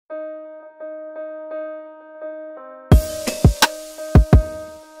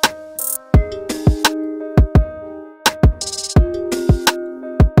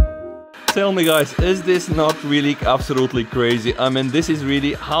Tell me guys, is this not really absolutely crazy? I mean, this is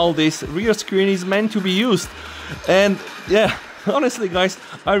really how this rear screen is meant to be used. And yeah, honestly guys,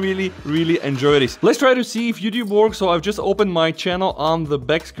 I really enjoy this. Let's try to see if YouTube works. So I've just opened my channel on the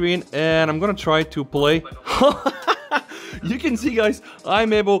back screen and I'm gonna try to play. You can see guys,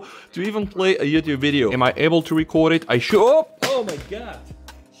 I'm able to even play a YouTube video. Am I able to record it? I should. Oh my god,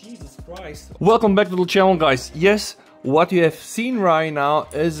 Jesus Christ. Welcome back to the channel guys. Yes, what you have seen right now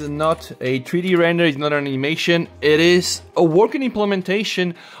is not a 3D render, it's not an animation, it is a working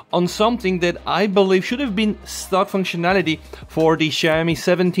implementation on something that I believe should have been stock functionality for the Xiaomi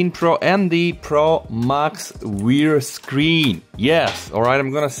 17 Pro and the Pro Max rear screen. Yes, alright,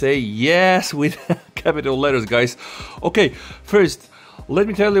 I'm gonna say yes with capital letters guys. Okay, first, let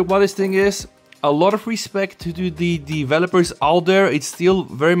me tell you what this thing is. A lot of respect to the developers out there. It's still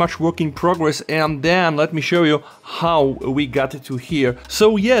very much work in progress, and then let me show you how we got to here.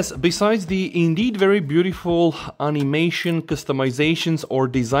 So yes, besides the indeed very beautiful animation customizations or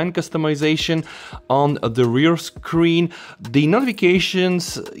design customization on the rear screen, the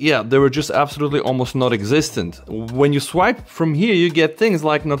notifications, yeah, they were just absolutely almost not existent. When you swipe from here, you get things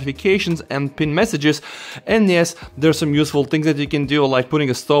like notifications and pin messages, and yes, there's some useful things that you can do, like putting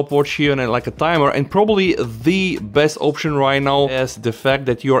a stopwatch here and like a timer. And probably the best option right now is the fact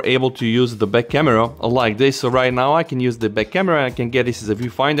that you are able to use the back camera like this. So right now I can use the back camera, I can get this as a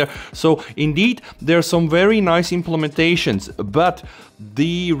viewfinder. So indeed there are some very nice implementations, but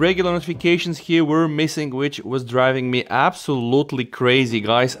the regular notifications here were missing, which was driving me absolutely crazy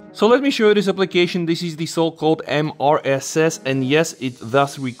guys. So let me show you this application. This is the so-called MiRearScreenSwitcher, and yes, it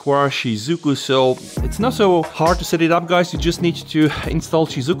does require Shizuku, so it's not so hard to set it up guys. You just need to install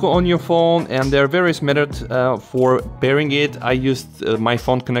Shizuku on your phone, and there are various methods for pairing it. I used my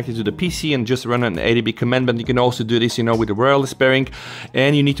phone connected to the PC and just run an ADB command, but you can also do this, you know, with the wireless pairing,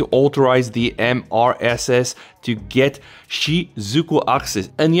 and you need to authorize the MiRearScreenSwitcher to get Shizuku access.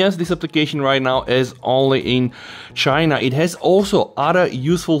 And yes, this application right now is only in China. It has also other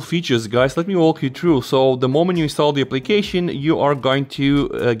useful features guys. Let me walk you through. So the moment you install the application, you are going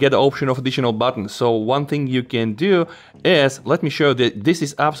to get the option of additional buttons. So one thing you can do is, let me show you that this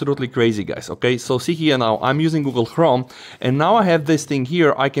is absolutely crazy guys. Okay, so see here now, I'm using Google Chrome, and now I have this thing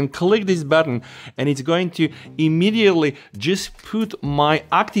here. I can click this button and it's going to immediately just put my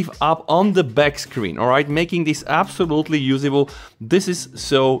active app on the back screen, all right, making this absolutely usable. This is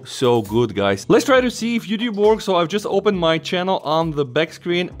so good guys. Let's try to see if YouTube works. So I've just opened my channel on the back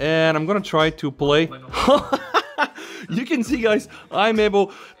screen and I'm gonna try to play. You can see guys, I'm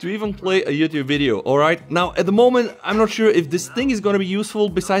able to even play a YouTube video, alright? Now at the moment, I'm not sure if this thing is gonna be useful,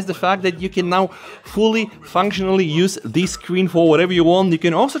 besides the fact that you can now fully functionally use this screen for whatever you want. You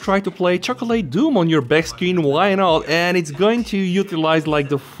can also try to play Chocolate Doom on your back screen, why not? And it's going to utilize like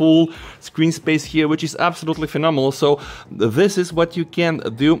the full screen space here, which is absolutely phenomenal. So this is what you can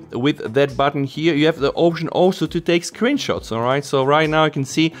do with that button here. You have the option also to take screenshots, alright? So right now you can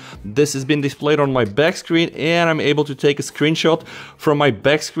see this has been displayed on my back screen and I'm able to take a screenshot from my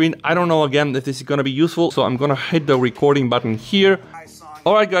back screen. I don't know again if this is gonna be useful, so I'm gonna hit the recording button here.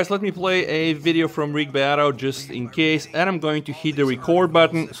 Alright guys, let me play a video from Rick Beato just in case, and I'm going to hit the record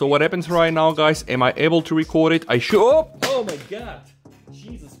button. So what happens right now guys, am I able to record it? I should. Oh my god,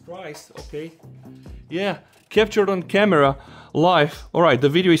 Jesus Christ. Okay, yeah, captured on camera live. Alright, the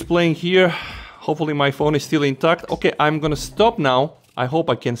video is playing here. Hopefully my phone is still intact. Okay, I'm gonna stop now. I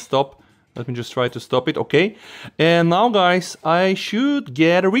hope I can stop. Let me just try to stop it, okay? And now guys, I should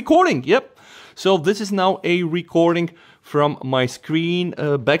get a recording, yep. So this is now a recording from my screen,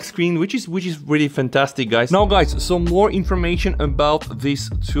 back screen, which is really fantastic guys. Now guys, some more information about this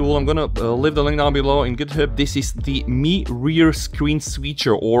tool. I'm gonna leave the link down below in GitHub. This is the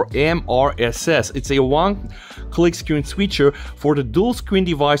MiRearScreenSwitcher or MiRearScreenSwitcher. It's a one-click screen switcher for the dual screen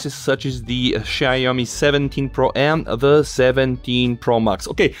devices such as the Xiaomi 17 Pro and the 17 Pro Max.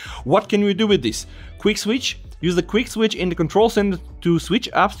 Okay, what can we do with this? Quick switch. Use the quick switch in the control center to switch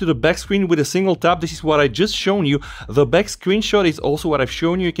apps to the back screen with a single tap. This is what I just shown you. The back screenshot is also what I've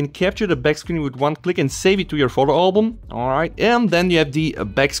shown you. You can capture the back screen with one click and save it to your photo album. Alright, and then you have the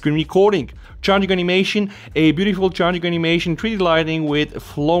back screen recording. Charging animation, a beautiful charging animation, 3D lighting with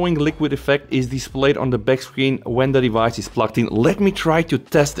flowing liquid effect is displayed on the back screen when the device is plugged in. Let me try to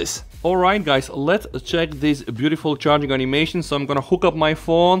test this. Alright guys, let's check this beautiful charging animation. So I'm gonna hook up my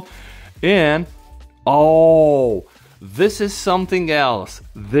phone and oh, this is something else.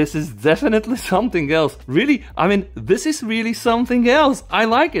 This is definitely something else. Really, I mean, this is really something else. I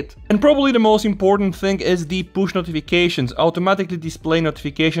like it. And probably the most important thing is the push notifications. Automatically display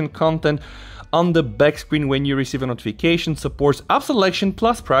notification content on the back screen when you receive a notification. Supports app selection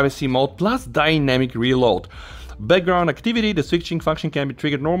plus privacy mode plus dynamic reload. Background activity, the switching function can be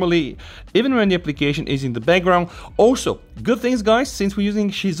triggered normally even when the application is in the background. Also, good things guys, since we're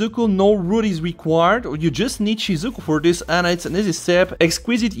using Shizuku, no root is required. You just need Shizuku for this, and it's an easy step.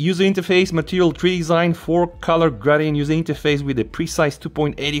 Exquisite user interface, material tree design, 4-color gradient user interface with a precise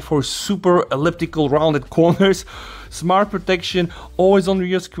 2.84 super elliptical rounded corners. Smart protection, always on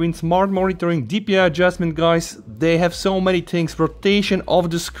rear screen, smart monitoring, DPI adjustment guys. They have so many things. Rotation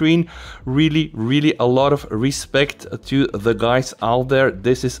of the screen, really a lot of respect to the guys out there.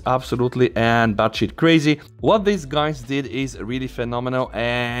 This is absolutely and batshit crazy. What these guys did is really phenomenal,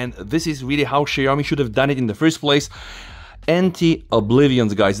 and this is really how Xiaomi should have done it in the first place.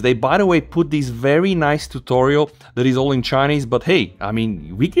 Anti-oblivions guys. They, by the way, put this very nice tutorial that is all in Chinese, but hey, I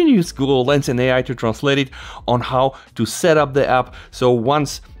mean, we can use Google Lens and AI to translate it on how to set up the app. So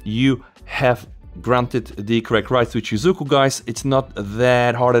once you have granted the correct rights with Shizuku guys, it's not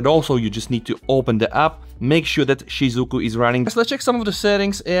that hard at all. So you just need to open the app, make sure that Shizuku is running. So let's check some of the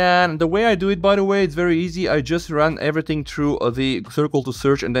settings, and the way I do it, by the way, it's very easy. I just run everything through the circle to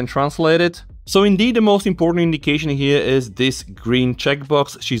search and then translate it. So indeed, the most important indication here is this green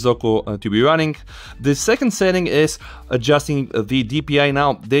checkbox, Shizuku to be running. The second setting is adjusting the DPI.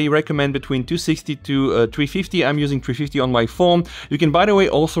 Now, they recommend between 260 to 350. I'm using 350 on my phone. You can, by the way,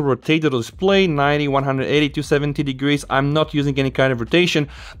 also rotate the display 90, 180 to 70 degrees. I'm not using any kind of rotation.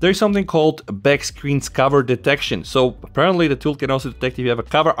 There's something called back screen's cover detection. So apparently the tool can also detect if you have a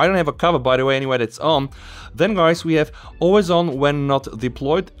cover. I don't have a cover, by the way, anyway, that's on. Then guys, we have always on when not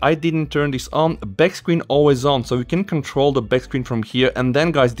deployed. I didn't turn this on. Back screen always on, so you can control the back screen from here. And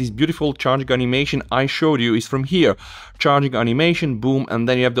then guys, this beautiful charging animation I showed you is from here. Charging animation, boom, and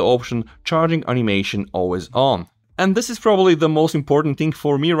then you have the option charging animation always on. And this is probably the most important thing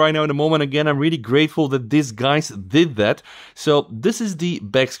for me right now at the moment. Again, I'm really grateful that these guys did that. So this is the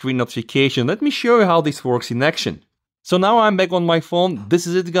back screen notification. Let me show you how this works in action. So now I'm back on my phone. This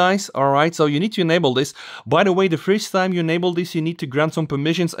is it guys. Alright, so you need to enable this. By the way, the first time you enable this, you need to grant some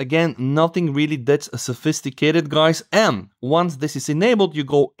permissions. Again, nothing really that sophisticated guys. And once this is enabled, you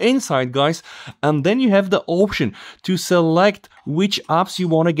go inside guys, and then you have the option to select which apps you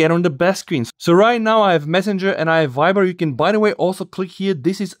want to get on the back screen. So right now I have Messenger and I have Viber. You can, by the way, also click here.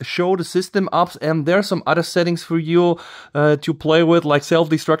 This is show the system apps, and there are some other settings for you to play with, like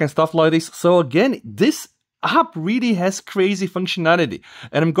self-destruct and stuff like this. So again, this app really has crazy functionality,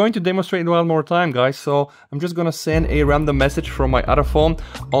 and I'm going to demonstrate it one more time guys. So I'm just gonna send a random message from my other phone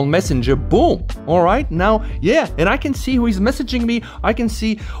on Messenger, boom. All right, now yeah, and I can see who is messaging me, I can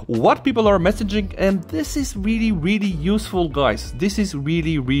see what people are messaging, and this is really useful guys. This is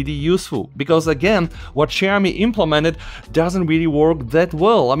really useful, because again, what Xiaomi implemented doesn't really work that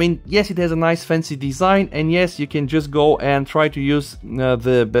well. I mean, yes, it has a nice fancy design, and yes, you can just go and try to use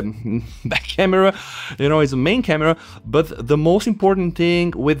the back camera, you know, it's a main camera, but the most important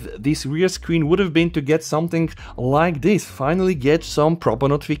thing with this rear screen would have been to get something like this, finally get some proper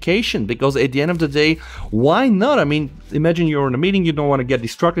notification, because at the end of the day, why not? I mean, imagine you're in a meeting, you don't want to get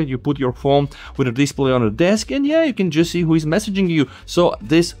distracted, you put your phone with a display on the desk, and yeah, you can just see who is messaging you. So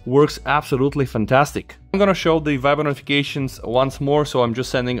this works absolutely fantastic. I'm gonna show the Viber notifications once more, so I'm just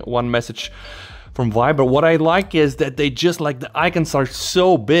sending one message from Viber. What I like is that they just, like, the icons are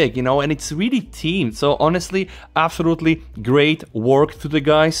so big, you know, and it's really teamed. So honestly, absolutely great work to the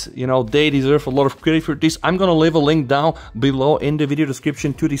guys. You know, they deserve a lot of credit for this. I'm gonna leave a link down below in the video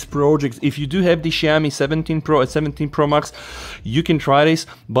description to this project. If you do have the Xiaomi 17 Pro and 17 Pro Max, you can try this.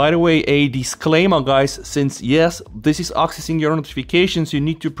 By the way, a disclaimer guys, since yes, this is accessing your notifications, you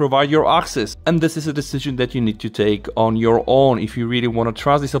need to provide your access, and this is a decision that you need to take on your own if you really want to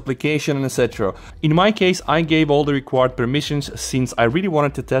trust this application and etc. In my case, I gave all the required permissions since I really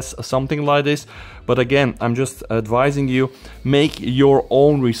wanted to test something like this. But again, I'm just advising you, make your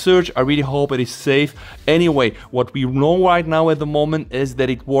own research. I really hope it is safe. Anyway, what we know right now at the moment is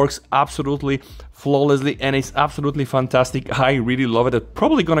that it works absolutely flawlessly, and it's absolutely fantastic. I really love it. I'm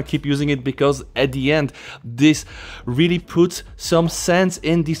probably gonna keep using it, because at the end, this really puts some sense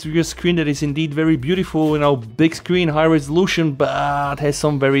in this rear screen that is indeed very beautiful, you know, big screen, high resolution, but has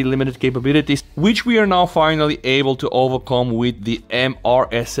some very limited capabilities, which we are now finally able to overcome with the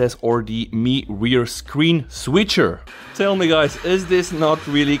MiRSS, or the MiRearScreenSwitcher. Tell me guys, is this not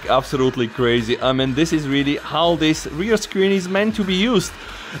really absolutely crazy? I mean, this is really how this rear screen is meant to be used.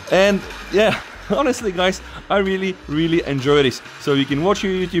 And yeah, honestly guys, I really enjoy this. So you can watch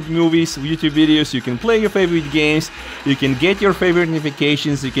your YouTube movies, YouTube videos, you can play your favorite games, you can get your favorite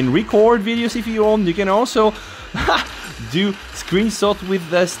notifications, you can record videos if you want, you can also do screenshots with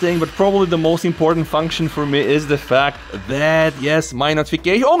this thing, but probably the most important function for me is the fact that, yes, my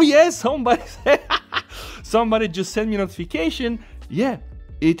notification, oh yes, somebody just sent me a notification. Yeah,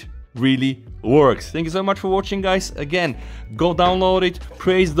 it really works. Thank you so much for watching, guys. Again, go download it,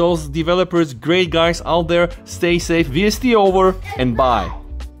 praise those developers, great guys out there, stay safe, VST over, and bye.